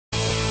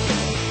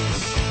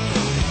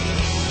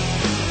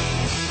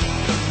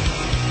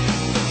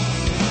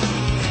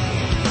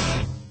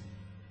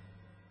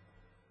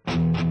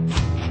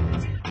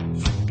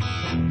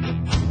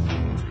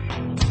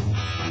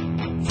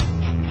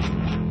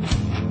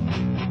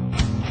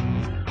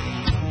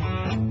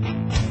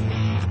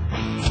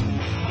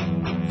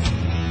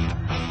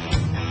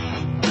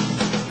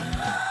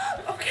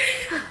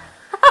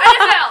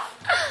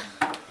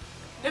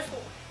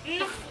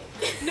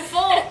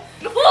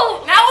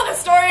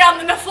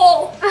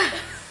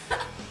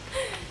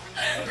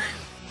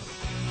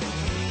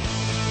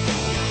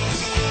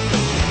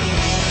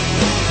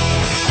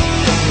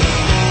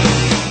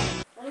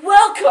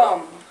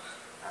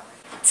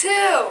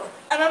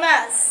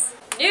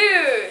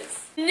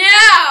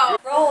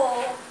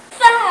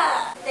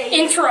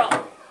Intro.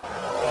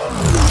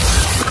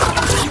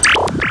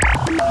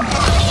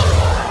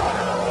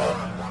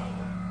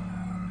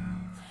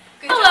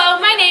 Hello,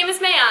 my name is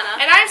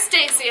Mayana. And I'm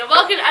Stacy, and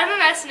welcome to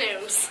MMS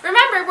News.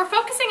 Remember, we're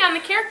focusing on the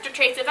character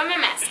traits of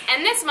MMS,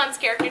 and this month's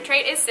character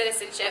trait is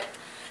citizenship.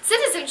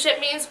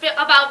 Citizenship means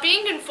about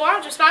being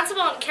informed,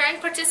 responsible, and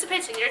caring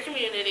participants in your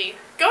community.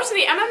 Go to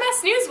the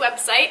MMS News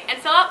website and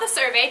fill out the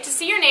survey to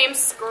see your name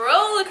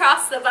scroll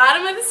across the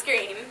bottom of the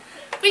screen.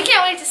 We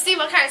can't wait to see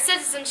what kind of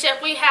citizenship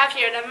we have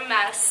here at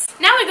MMS.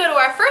 Now we go to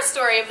our first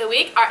story of the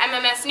week, our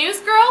MMS News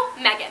girl,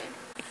 Megan.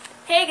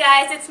 Hey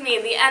guys, it's me,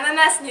 the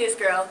MMS News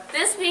Girl.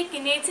 This week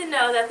you need to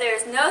know that there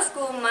is no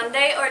school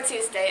Monday or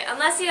Tuesday.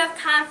 Unless you have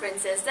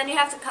conferences, then you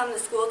have to come to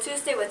school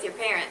Tuesday with your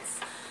parents.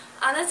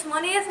 On the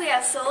 20th, we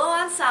have solo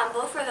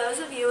ensemble for those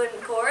of you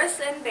in chorus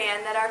and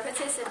band that are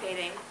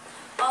participating.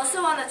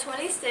 Also on the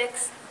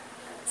 26th,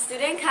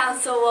 student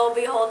council will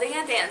be holding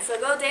a dance, so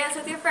go dance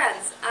with your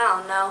friends. I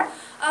don't know.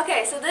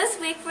 Okay, so this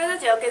week for the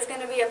joke is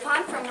going to be a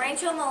pun from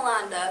Rachel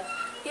Melanda.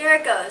 Here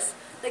it goes.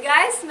 The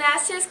guy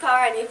smashed his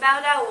car and he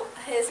found out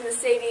his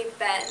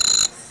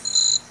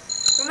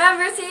Mercedes-Benz.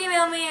 Remember to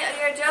email me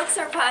your jokes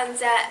or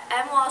puns at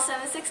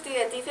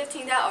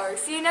mwall760@d15.org.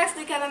 See you next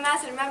week,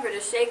 MMS, and remember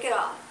to shake it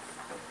off.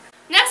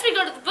 Next we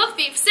go to the book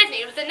thief,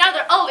 Sydney, with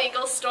another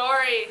illegal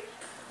story.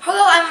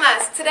 Hello,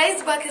 MMS.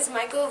 Today's book is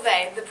Michael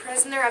Vey, The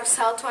Prisoner of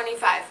Cell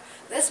 25.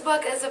 This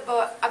book is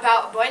about a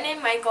boy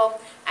named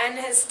Michael, and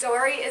his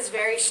story is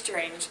very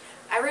strange.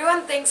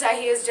 Everyone thinks that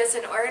he is just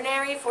an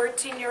ordinary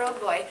 14-year-old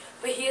boy,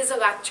 but he is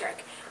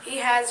electric. He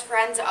has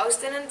friends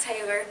Austin and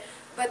Taylor,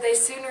 but they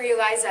soon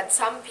realize that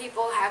some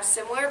people have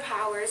similar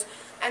powers,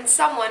 and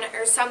someone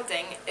or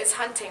something is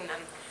hunting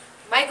them.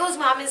 Michael's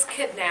mom is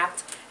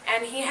kidnapped,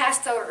 and he has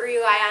to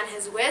rely on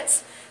his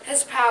wits,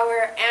 his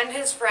power, and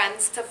his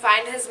friends to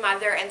find his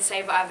mother and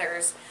save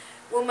others.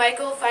 Will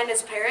Michael find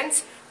his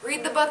parents?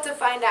 Read the book to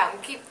find out,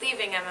 and keep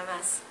thieving,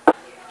 MMS.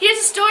 Here's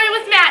a story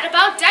with Matt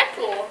about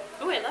Deadpool.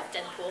 Ooh, I love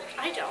Deadpool.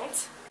 I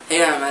don't. Hey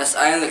MMS,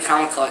 I am the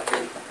comic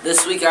collector.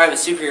 This week I have a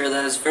superhero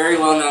that is very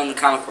well known in the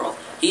comic world.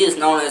 He is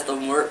known as the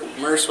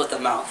Merce with a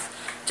Mouth.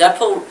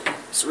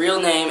 Deadpool's real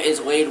name is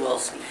Wade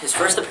Wilson. His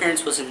first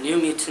appearance was in New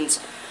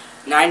Mutants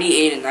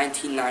 98 and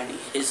 1990.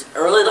 His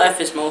early life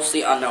is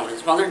mostly unknown.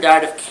 His mother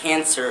died of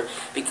cancer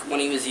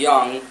when he was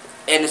young,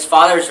 and his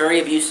father was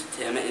very abusive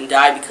to him and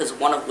died because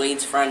one of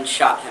Wade's friends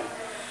shot him.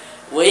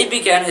 Wade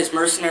began his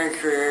mercenary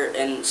career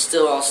and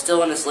still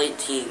in his late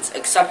teens,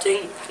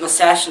 accepting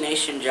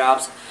assassination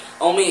jobs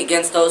only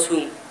against those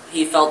whom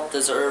he felt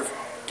deserved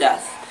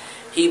death.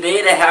 He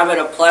made a habit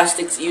of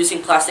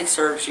using plastic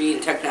surgery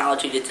and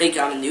technology to take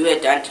on a new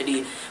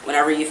identity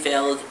whenever he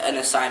failed an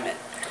assignment.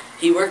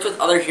 He worked with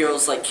other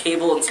heroes like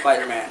Cable and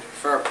Spider-Man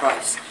for a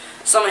price.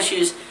 Some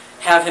issues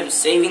have him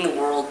saving the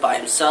world by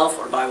himself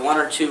or by one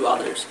or two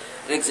others.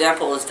 An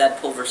example is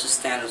Deadpool vs.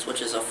 Thanos,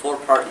 which is a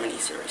 4-part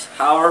miniseries.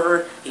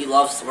 However, he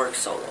loves to work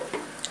solo.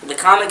 The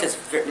comic has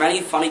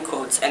many funny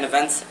quotes and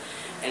events,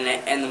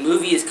 and the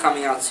movie is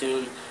coming out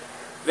soon.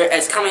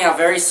 It's coming out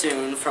very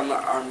soon from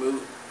our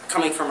movie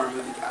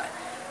guy.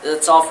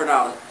 That's all for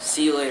now.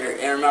 See you later.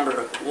 And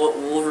remember, what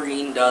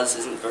Wolverine does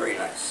isn't very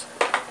nice.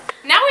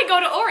 Now we go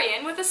to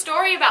Orion with a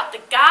story about the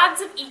gods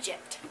of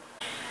Egypt.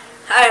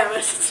 Hi,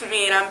 it's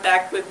me, and I'm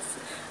back with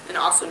an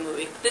awesome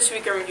movie. This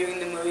week I'm reviewing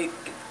the movie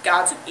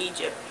Gods of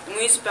Egypt. The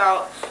movie is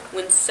about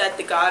when Set,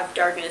 the god of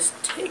darkness,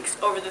 takes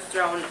over the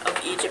throne of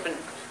Egypt and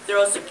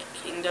throws the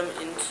kingdom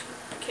into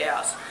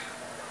chaos.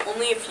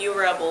 Only a few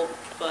rebel,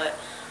 but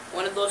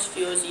one of those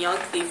few is a young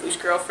thief whose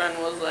girlfriend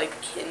was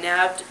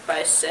kidnapped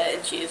by Set,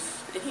 and he's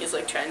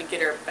trying to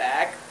get her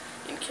back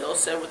and kill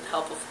Set with the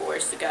help of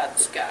Horus, the god of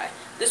the sky.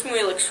 This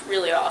movie looks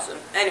really awesome.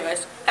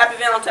 Anyways, happy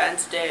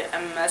Valentine's Day,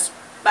 MMS.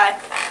 Bye.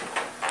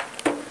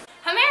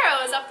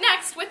 Homero is up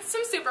next with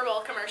some Super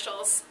Bowl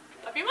commercials.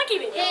 Up your monkey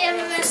video. Hey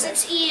MMS,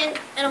 it's Ian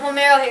and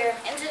Homero here,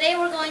 and today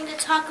we're going to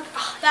talk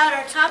about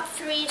our top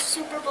 3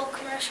 Super Bowl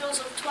commercials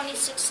of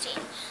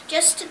 2016.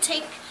 Just to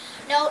take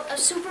note, a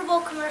Super Bowl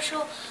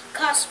commercial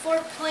costs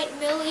 $4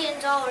 million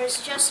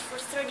just for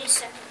 30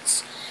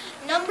 seconds.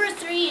 Number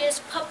 3 is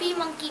Puppy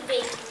Monkey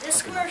Baby.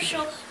 This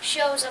commercial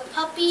shows a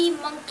puppy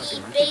monkey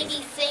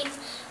baby thing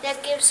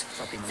that gives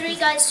 3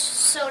 guys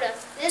soda.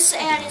 This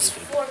ad is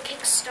for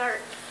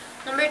Kickstart.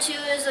 Number 2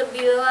 is a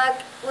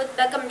Buick with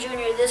Beckham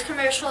Jr. This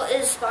commercial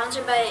is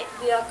sponsored by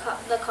Buick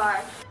the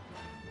car.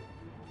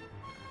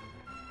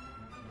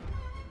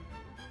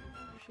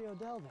 She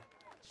Odelled it.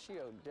 She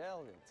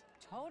Odelled it.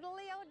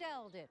 Totally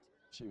Odelled it.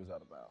 She was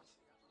out of bounds.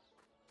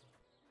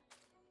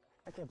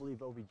 I can't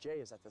believe OBJ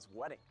is at this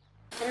wedding.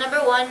 And number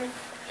 1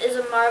 is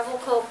a Marvel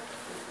Coke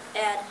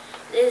ad.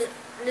 This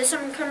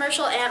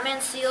commercial,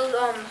 Ant-Man steals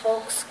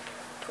Hulk's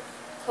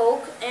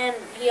Coke, and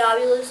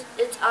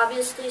it's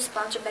obviously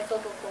sponsored by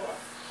Coca-Cola.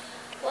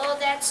 Well,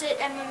 that's it,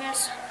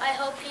 MMS. I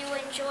hope you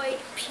enjoyed.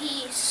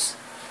 Peace.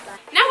 Bye.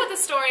 Now with the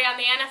story on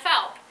the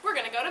NFL, we're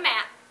going to go to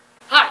Matt.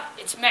 Hi,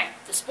 it's Matt,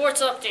 the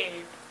Sports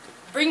Updater,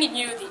 bringing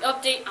you the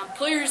update on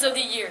Players of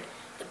the Year.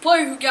 The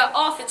player who got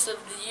Offensive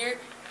of the Year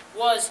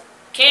was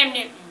Cam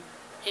Newton.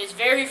 his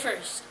very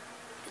first.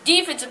 The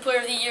Defensive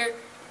Player of the Year,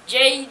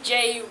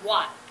 J.J.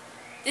 Watt.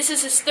 This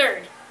is his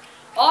third.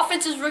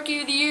 Offensive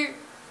Rookie of the Year,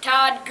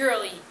 Todd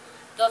Gurley,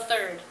 the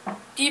third.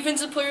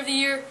 Defensive Player of the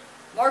Year,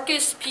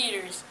 Marcus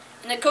Peters.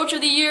 And the Coach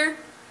of the Year,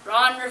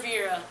 Ron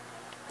Rivera.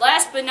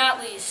 Last but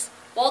not least,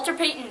 Walter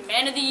Payton,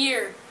 Man of the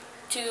Year,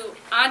 to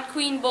Aunt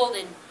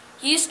Bolden.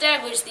 He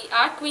established the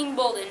Aunt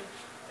Bolden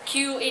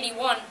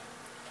Q81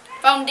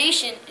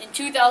 Foundation in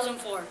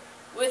 2004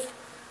 with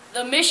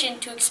the mission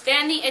to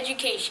expand the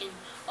education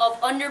of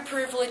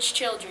underprivileged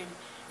children.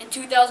 In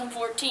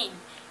 2014,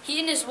 he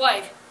and his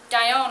wife,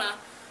 Diana,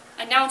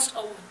 announced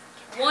a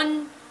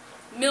 $1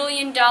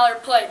 million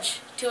pledge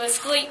to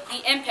escalate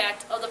the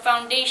impact of the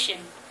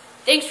foundation.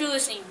 Thanks for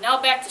listening. Now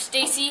back to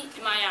Stacy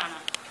and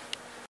Mayana.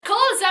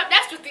 Cole is up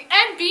next with the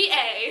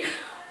NBA.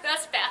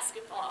 That's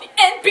basketball. The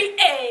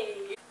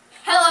NBA!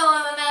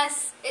 Hello,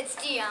 MMS. It's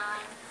Dion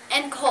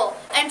and Cole,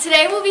 and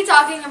today we'll be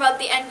talking about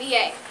the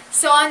NBA.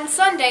 So on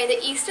Sunday, the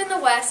East and the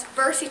West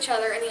verse each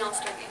other in the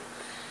All-Star game.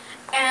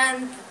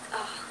 And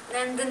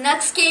then the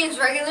next games,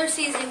 regular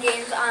season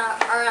games,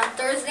 are on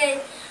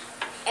Thursday.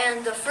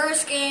 And the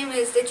first game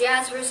is the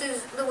Jazz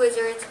versus the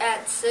Wizards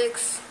at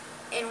 6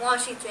 in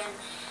Washington.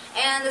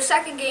 And the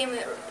second game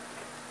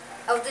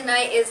of the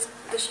night is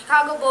the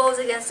Chicago Bulls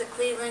against the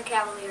Cleveland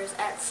Cavaliers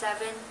at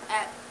 7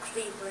 at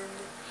Cleveland.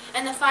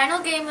 And the final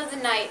game of the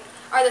night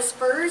are the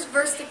Spurs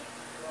versus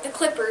the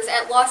Clippers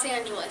at Los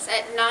Angeles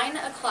at 9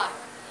 o'clock.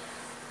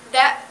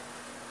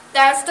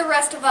 That's the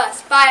rest of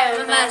us. Bye,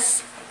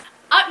 MMS.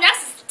 Up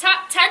next is the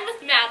Top 10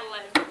 with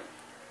Madeline.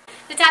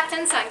 The Top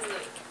 10 Songs of the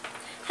Week.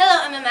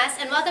 Hello, MMS,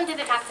 and welcome to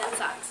the Top 10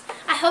 Songs.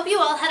 I hope you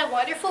all had a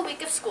wonderful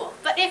week of school,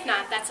 but if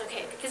not, that's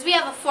okay, because we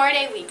have a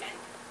 4-day weekend.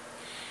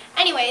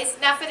 Anyways,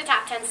 now for the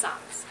Top 10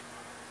 songs.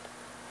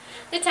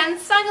 The 10th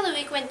song of the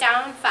week went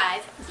down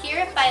 5, Hear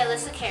It by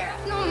Alyssa Cara.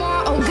 No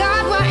more, oh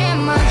God, why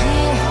am I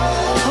here?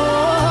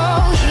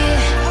 Oh,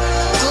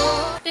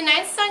 yeah. The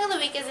 9th song of the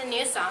week is a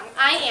new song,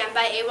 I Am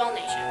by AWOL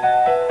Nation.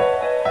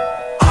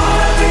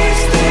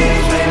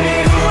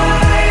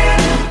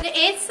 The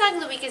 8th song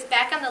of the week is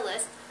back on the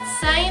list,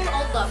 Same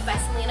Old Love by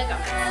Selena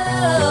Gomez.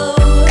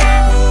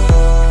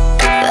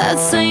 That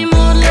same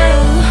old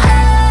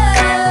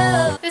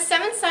love. The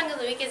 7th song of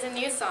the week is a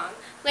new song,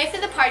 Life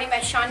of the Party by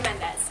Shawn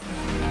Mendes.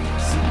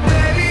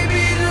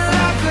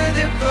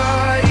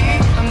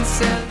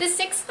 The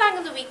 6th song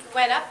of the week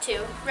went up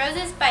to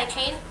Roses by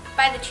the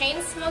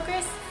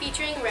Chainsmokers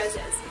featuring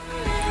Roses.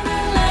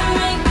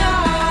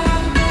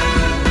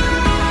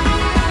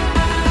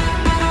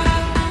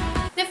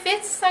 The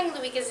 5th song of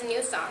the week is a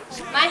new song,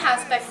 My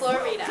House by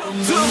Florida.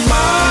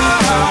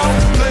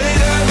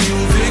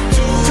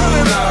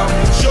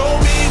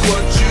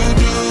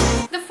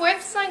 The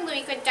 4th song of the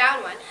week went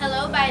down 1,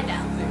 Hello by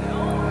Adele.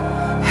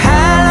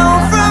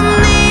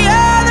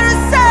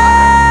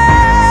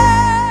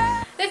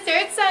 The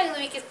 3rd song of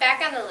the week is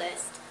back on the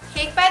list,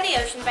 Cake by the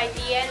Ocean by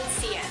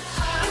DNCN.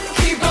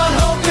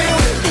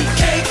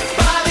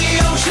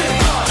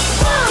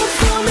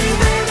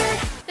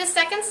 The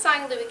 2nd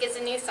song of the week is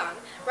a new song,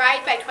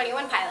 Ride by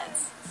 21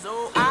 Pilots.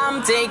 So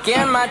I'm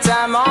taking my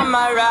time on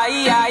my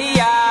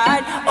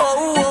ride.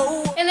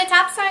 Oh. And the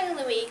top song of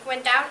the week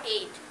went down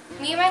 8,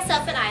 Me,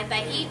 Myself, and I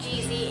by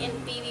E-Jeezy and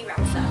BB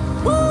Rexa.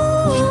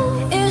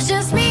 Ooh, it's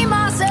just me,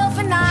 myself,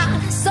 and I,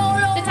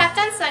 solo. The top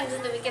 10 songs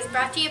of the week is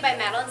brought to you by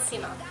Madeline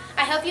Simo.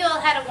 I hope you all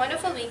had a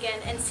wonderful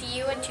weekend and see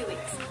you in 2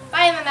 weeks.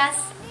 Bye,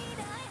 MMS.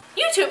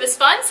 YouTube is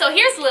fun, so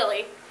here's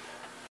Lily.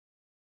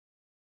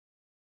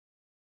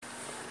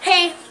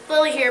 Hey,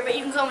 Lily here, but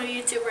you can call me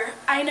a YouTuber.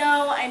 I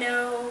know, I'm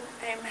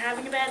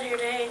having a bad hair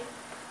day.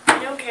 I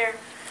don't care.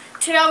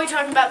 Today I'll be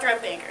talking about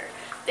Threadbanker.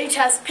 They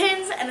test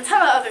pins and a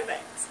ton of other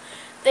things.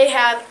 They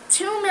have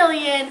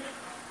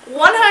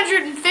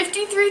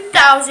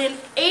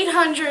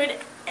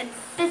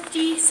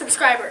 2,153,850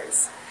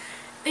 subscribers.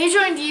 They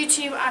joined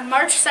YouTube on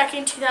March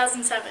 2nd,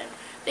 2007.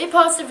 They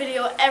post a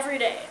video every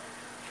day.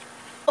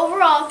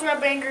 Overall,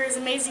 Threadbanker is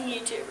an amazing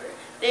YouTuber.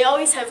 They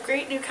always have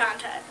great new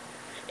content.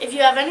 If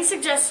you have any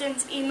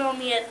suggestions, email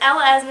me at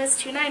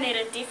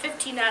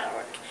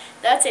lasmus298@d15.org.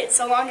 That's it.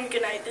 So long and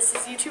good night. This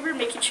is YouTuber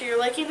making sure you're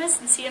liking this,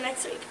 and see you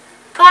next week.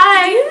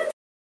 Bye!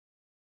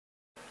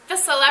 The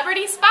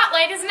Celebrity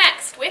Spotlight is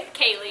next with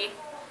Kaylee.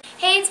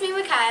 Hey, it's me,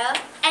 Micaiah,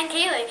 and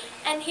Kaylee,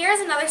 and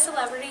here's another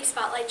Celebrity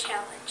Spotlight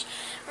Challenge.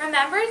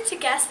 Remember to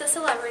guess the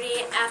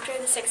celebrity after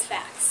the 6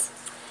 facts.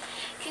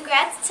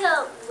 Congrats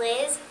to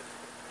Liz,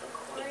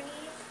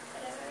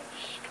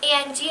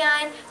 and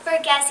Gian for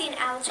guessing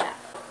Al Chapo.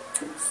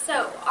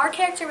 So, our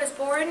character was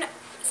born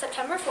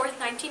September 4th,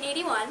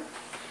 1981.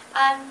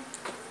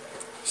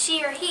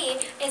 She or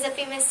he is a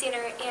famous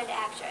singer and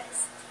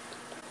actress.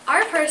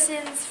 Our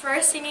person's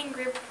first singing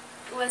group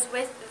was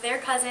with their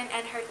cousin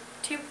and her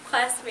 2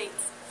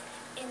 classmates.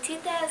 In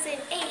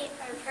 2008,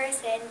 our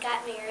person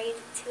got married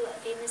to a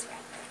famous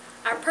rapper.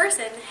 Our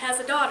person has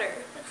a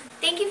daughter.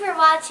 Thank you for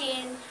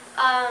watching,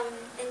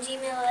 and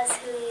Gmail us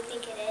who you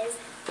think it is.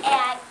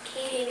 at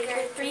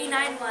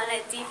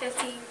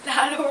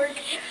kbaker391@d15.org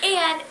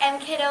and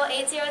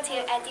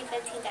mkiddo802 at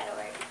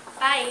d15.org.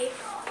 Bye.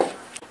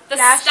 The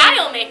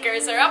Style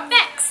Makers are up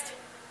next.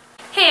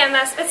 Hey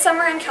MS, it's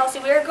Summer and Kelsey.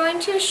 We are going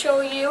to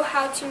show you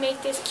how to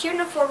make this cute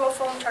and affordable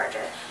phone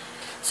charger.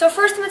 So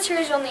first, the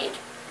materials you'll need.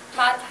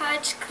 Mod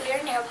Podge,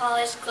 clear nail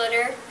polish,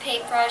 glitter,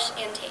 paintbrush,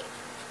 and tape.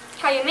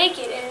 How you make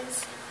it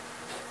is,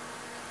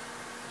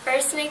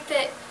 First, make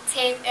the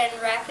tape and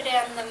wrap it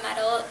on the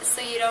metal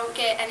so you don't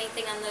get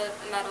anything on the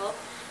metal.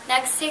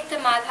 Next, take the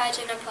Mod Podge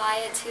and apply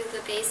it to the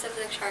base of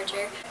the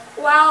charger.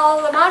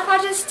 while the Mod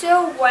Podge is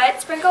still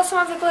wet, sprinkle some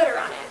of the glitter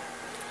on it.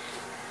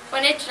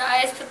 When it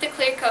dries, put the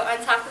clear coat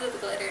on top of the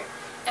glitter.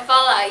 And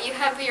voila, you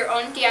have your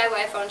own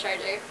DIY phone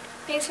charger.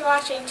 Thanks for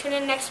watching. Tune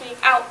in next week.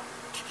 Out.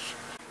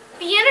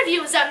 The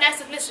interview is up next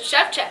with Mr.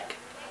 Shevchuk.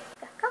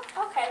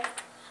 Okay.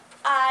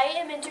 I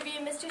am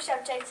interviewing Mr.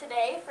 Shevchuk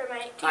today for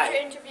my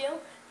teacher interview.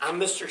 I'm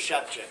Mr.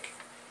 Shevchuk.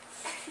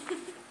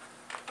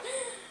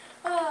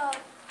 How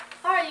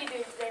are you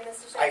doing today,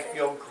 Mr. Shevchuk? I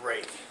feel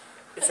great.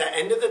 It's the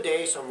end of the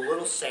day, so I'm a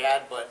little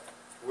sad, but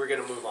we're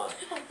going to move on.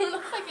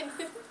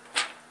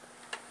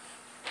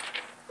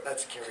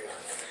 Let's carry on.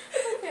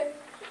 Okay.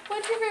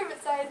 What's your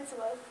favorite science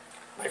book?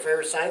 My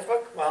favorite science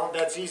book? Well,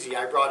 that's easy.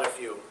 I brought a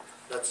few.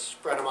 Let's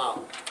spread them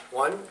out.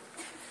 1,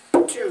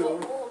 2,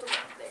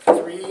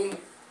 3,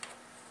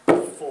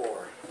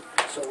 4.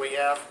 So we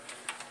have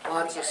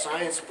lots of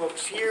science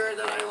books here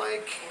that I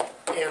like,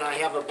 and I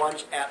have a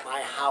bunch at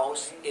my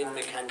house in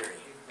McHenry.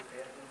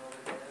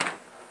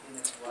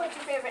 What's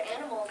your favorite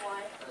animal and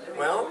why?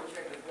 Well,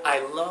 I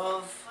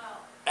love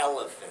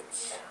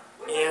elephants,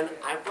 and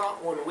I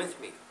brought one with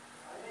me.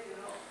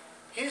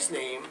 His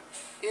name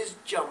is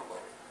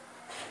Jumbo.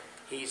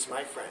 He's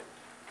my friend.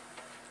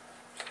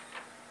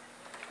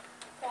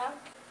 Yeah.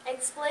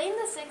 Explain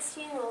the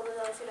 16 rule to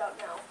those who don't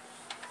know.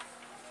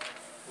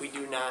 We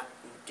do not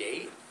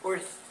date or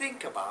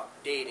think about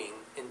dating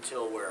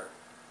until we're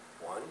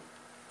 1,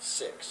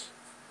 6,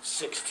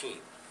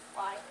 16.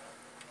 Why?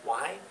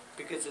 Why?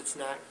 Because it's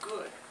not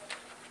good.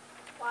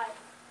 Why?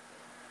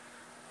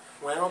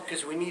 Well,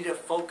 because we need to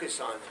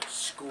focus on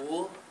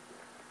school,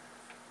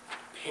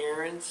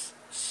 parents,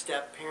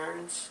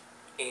 step-parents,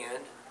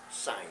 and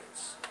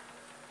science.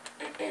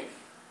 Okay.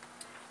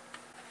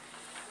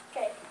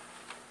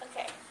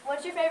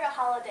 What's your favorite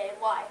holiday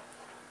and why?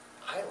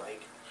 I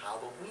like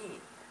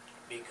Halloween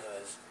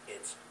because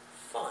it's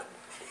fun.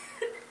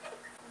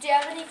 Do you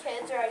have any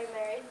kids or are you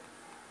married?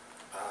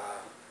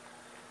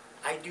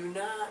 I do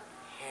not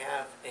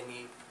have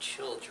any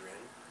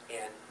children,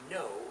 and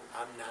no,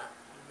 I'm not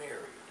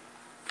married.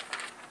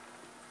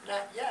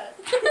 Not yet.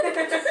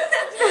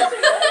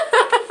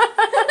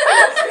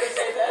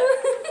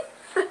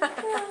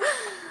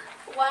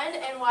 When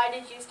and why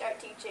did you start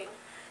teaching?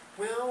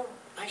 Well,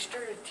 I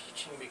started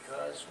teaching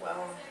because,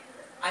 well,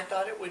 I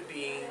thought it would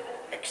be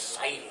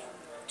exciting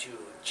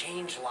to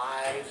change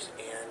lives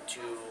and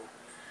to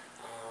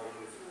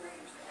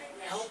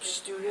help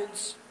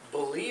students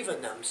believe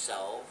in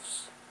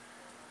themselves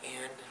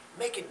and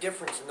make a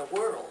difference in the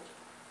world.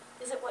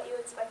 Is it what you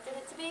expected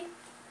it to be?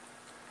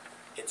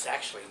 It's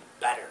actually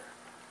better.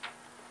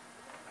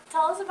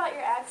 Tell us about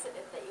your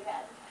accident that you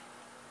had.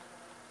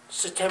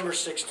 September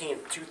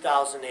 16th,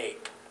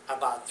 2008,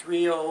 about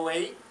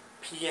 3:08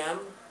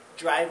 p.m.,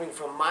 driving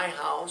from my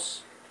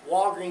house,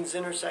 Walgreens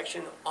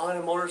intersection, on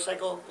a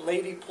motorcycle,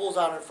 lady pulls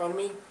out in front of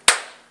me,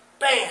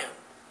 bam!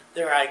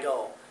 There I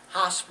go.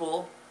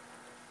 Hospital,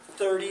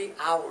 30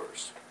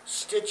 hours.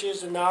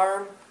 Stitches in the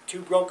arm,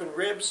 2 broken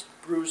ribs,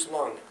 bruised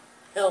lung.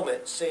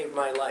 Helmet saved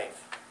my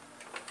life.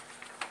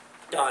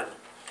 Done.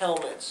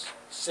 Helmets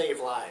save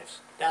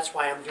lives. That's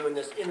why I'm doing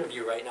this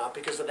interview right now,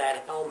 because of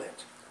that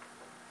helmet.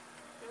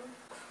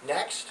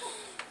 Next.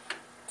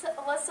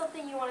 What's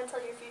something you want to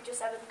tell your future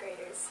 7th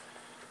graders?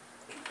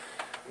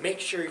 Make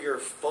sure you're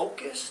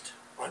focused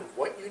on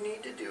what you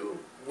need to do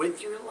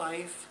with your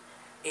life,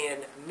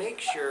 and make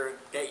sure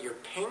that you're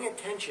paying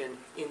attention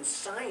in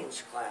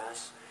science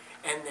class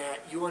and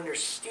that you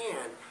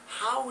understand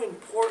how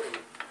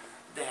important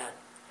that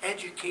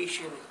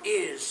education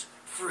is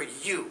for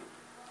you.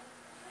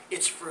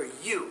 It's for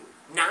you,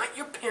 not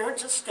your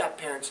parents and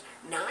step-parents,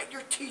 not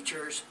your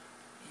teachers,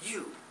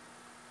 you.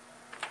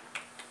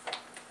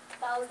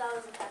 That was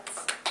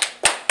intense.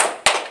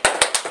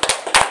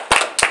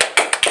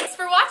 Thanks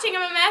for watching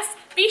MMS.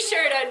 Be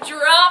sure to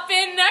drop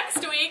in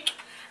next week.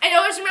 And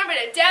always remember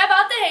to dab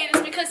out the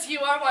haters because you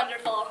are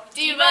wonderful.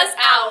 Divas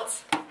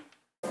out.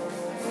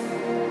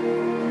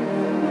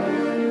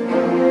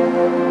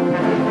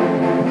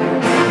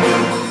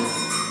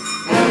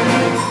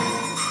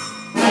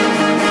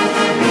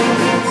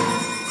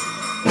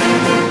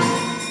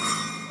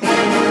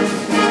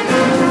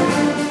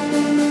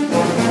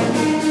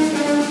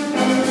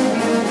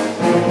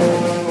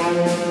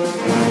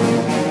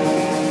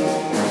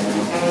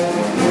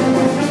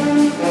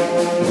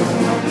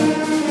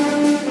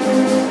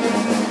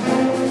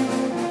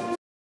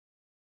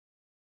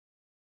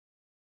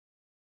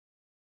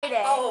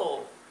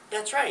 Oh,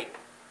 that's right.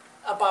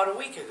 About a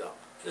week ago,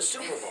 the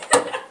Super Bowl.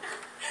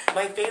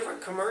 My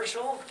favorite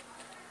commercial?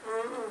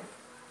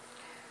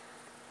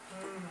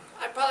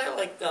 I probably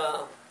like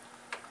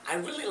I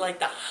really like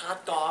the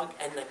hot dog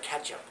and the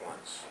ketchup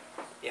ones.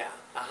 Yeah,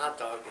 the hot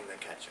dog and the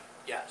ketchup,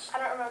 yes. I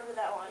don't remember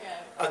that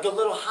one. The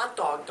little hot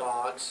dog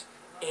dogs,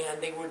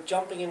 and they were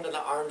jumping into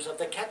the arms of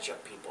the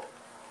ketchup people.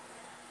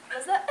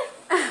 Was that?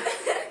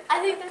 I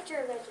think that's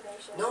your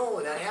imagination.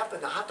 No, that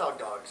happened, the hot dog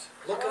dogs.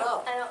 Look it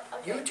up.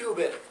 Okay. YouTube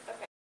it.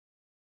 Okay.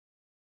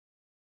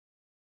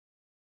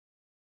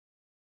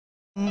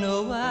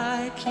 No,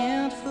 I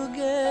can't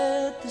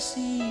forget this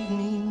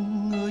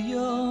evening or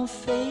your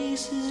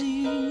face as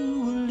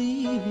you were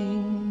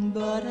leaving,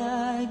 but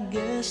I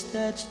guess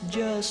that's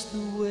just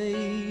the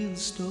way the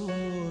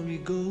story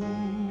goes.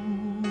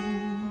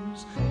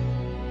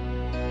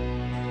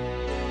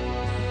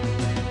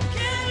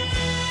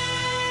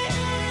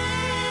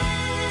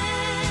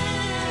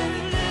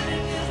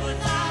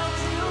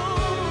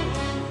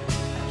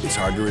 It's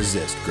hard to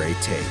resist great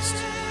taste.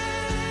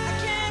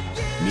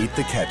 Meet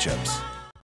the Ketchups.